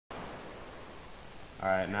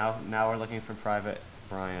Alright, now we're looking for Private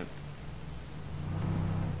Bryant.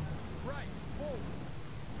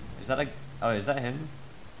 Is that is that him?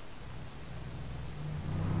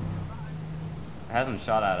 It hasn't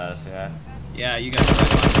shot at us yet. Yeah, you guys are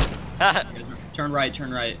right. Turn right,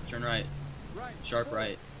 turn right, turn right. Sharp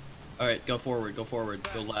right. Alright, go forward, go forward.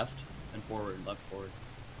 Go left and forward, left, forward.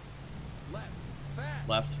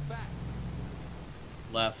 Left.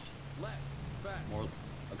 Left. More.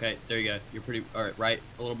 Okay, there you go. You're pretty. Alright, right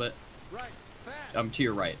a little bit. I'm to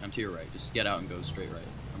your right. I'm to your right. Just get out and go straight right.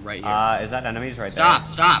 I'm right here. Is that enemies right Stop, there?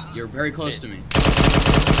 stop! You're very close to me.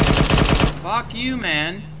 Fuck you,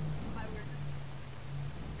 man.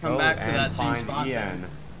 Come back to that same spot then.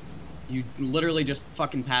 You literally just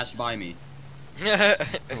fucking passed by me. Oh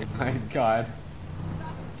my god.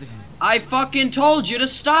 I fucking told you to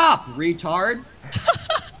stop, retard!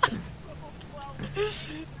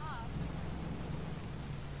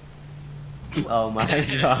 Oh my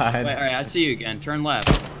god. Wait, alright, I see you again. Turn left.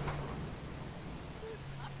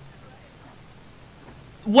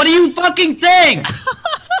 What do you fucking think?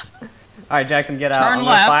 Alright, Jackson, get out. Turn I'm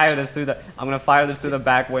left. gonna fire this through the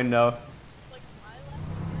back window.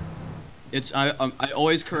 It's I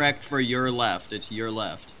always correct for your left. It's your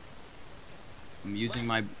left. I'm using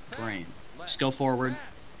my brain. Just go forward.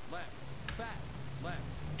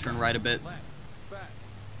 Turn right a bit.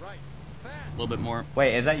 A little bit more.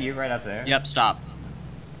 Wait, is that you right up there? Yep, stop.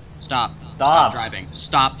 Stop. Stop driving.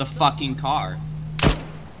 Stop the fucking car.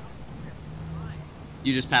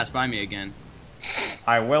 You just passed by me again.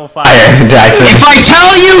 I will fire, Jackson. If I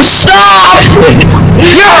tell you stop!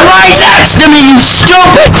 You're right next to me, you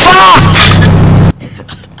stupid fuck!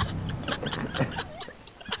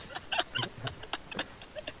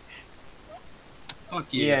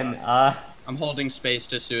 Fuck you. Ian, I'm holding space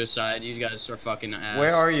to suicide. You guys are fucking ass.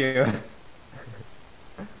 where are you?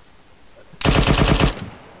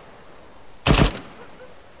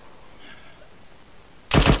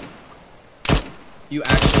 You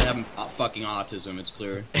actually have fucking autism, it's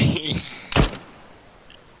clear.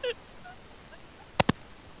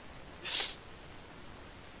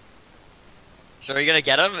 So are you gonna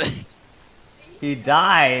get him? He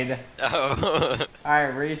died. Oh.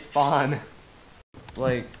 Alright, respawn.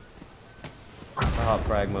 Like, I hot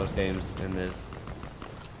frag most games in this.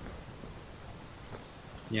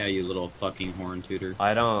 Yeah, you little fucking horn tutor.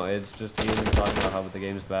 I don't, it's just Ian talking about how the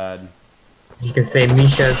game's bad. You can say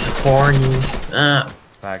Misha's horny.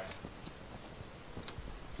 Facts.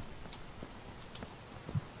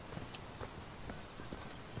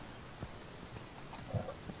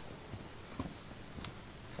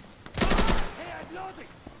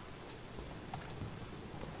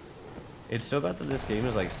 It's so bad that this game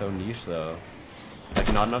is like so niche though.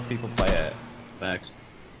 Like not enough people play it. Facts.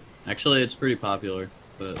 Actually, it's pretty popular,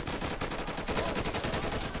 but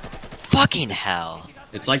Fucking hell.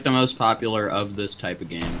 it's like the most popular of this type of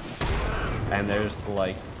game. And there's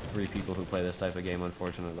like 3 people who play this type of game,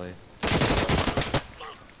 unfortunately.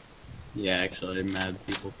 Yeah, actually, mad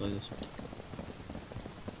people play this.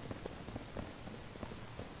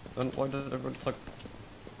 Then why does everyone like?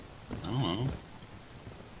 I don't know.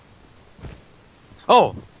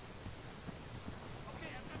 Oh!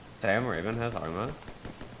 Sam Raven has armor.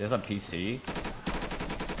 He has a PC.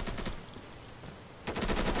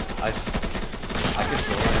 I could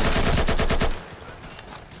show him.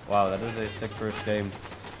 Wow, that is a sick first game.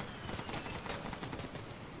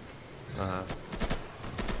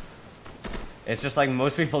 It's just like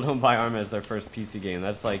most people don't buy Arma as their first PC game.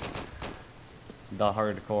 That's like the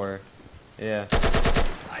hardcore. Yeah.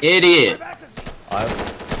 Idiot!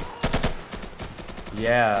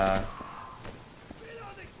 Yeah.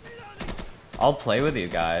 I'll play with you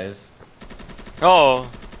guys. Oh!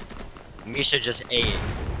 Misha just ate.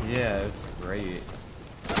 Yeah, it's great.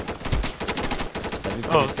 That'd be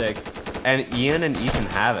pretty sick. And Ian and Ethan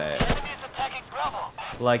have it.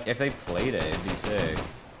 Like, if they played it, it'd be sick.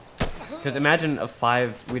 Because imagine a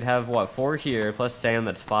 5, we'd have, what, 4 here, plus Sam,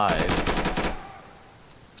 that's 5.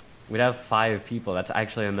 We'd have 5 people, that's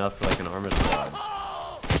actually enough for, like, an armor squad.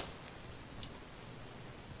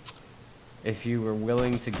 If you were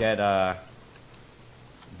willing to get, the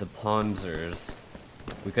Ponzers,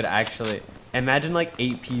 we could actually... Imagine, like,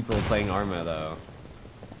 8 people playing Arma, though.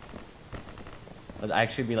 That'd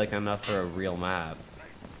actually be, like, enough for a real map.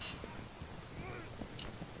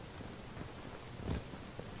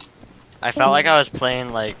 I felt like I was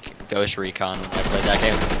playing, like, Ghost Recon when I played that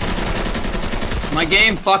game. My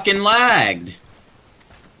game fucking lagged!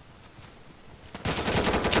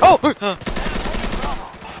 Oh!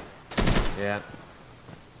 Yeah.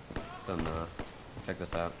 Check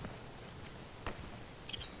this out.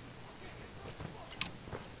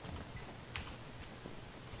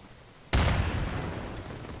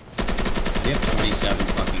 7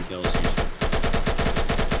 fucking kills.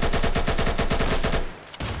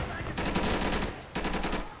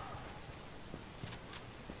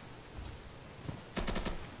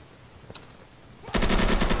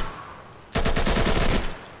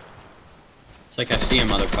 It's like I see a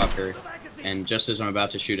motherfucker, and just as I'm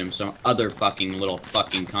about to shoot him, some other fucking little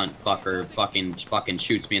fucking cunt fucker fucking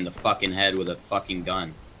shoots me in the fucking head with a fucking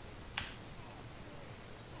gun.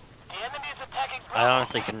 I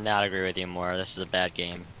honestly could not agree with you more. This is a bad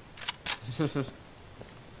game.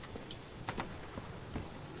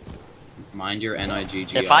 Mind your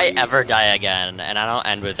NIGG. If I ever die again, and I don't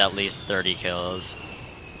end with at least 30 kills.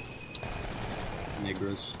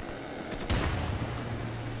 Negros.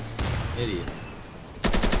 Idiot.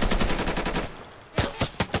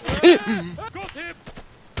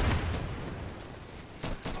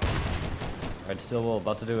 Alright, Stillwell,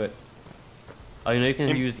 about to do it. Oh, you know you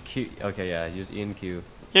can use Q. Okay, yeah, use E and Q.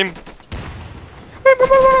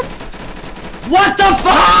 What the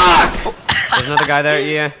fuck? There's another guy there,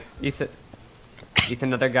 yeah. Ethan,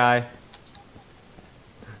 another guy.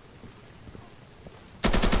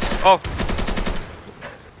 Oh!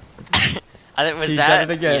 I think was He that did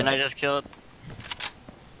it again. Ian I just killed?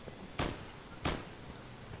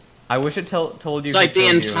 I wish it told you. It's like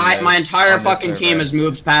my entire fucking team has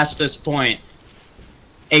moved past this point.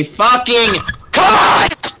 A fucking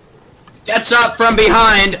cunt gets up from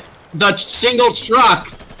behind the single truck.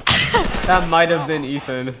 That might have been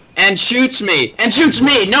Ethan. And shoots me.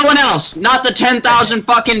 No one else. Not the 10,000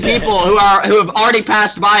 fucking people who have already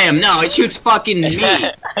passed by him. No, it shoots fucking me.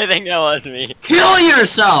 I think that was me. Kill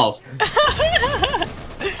yourself.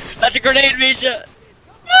 That's a grenade, Misha.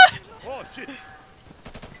 Oh shit.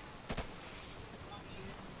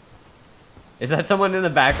 Is that someone in the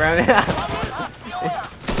background?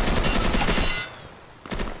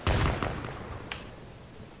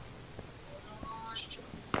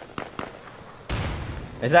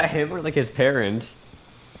 Is that him or like his parents?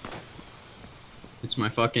 It's my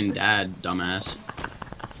fucking dad, dumbass.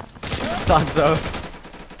 Thought so.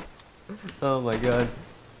 Oh my god.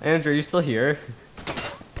 Andrew, you still here?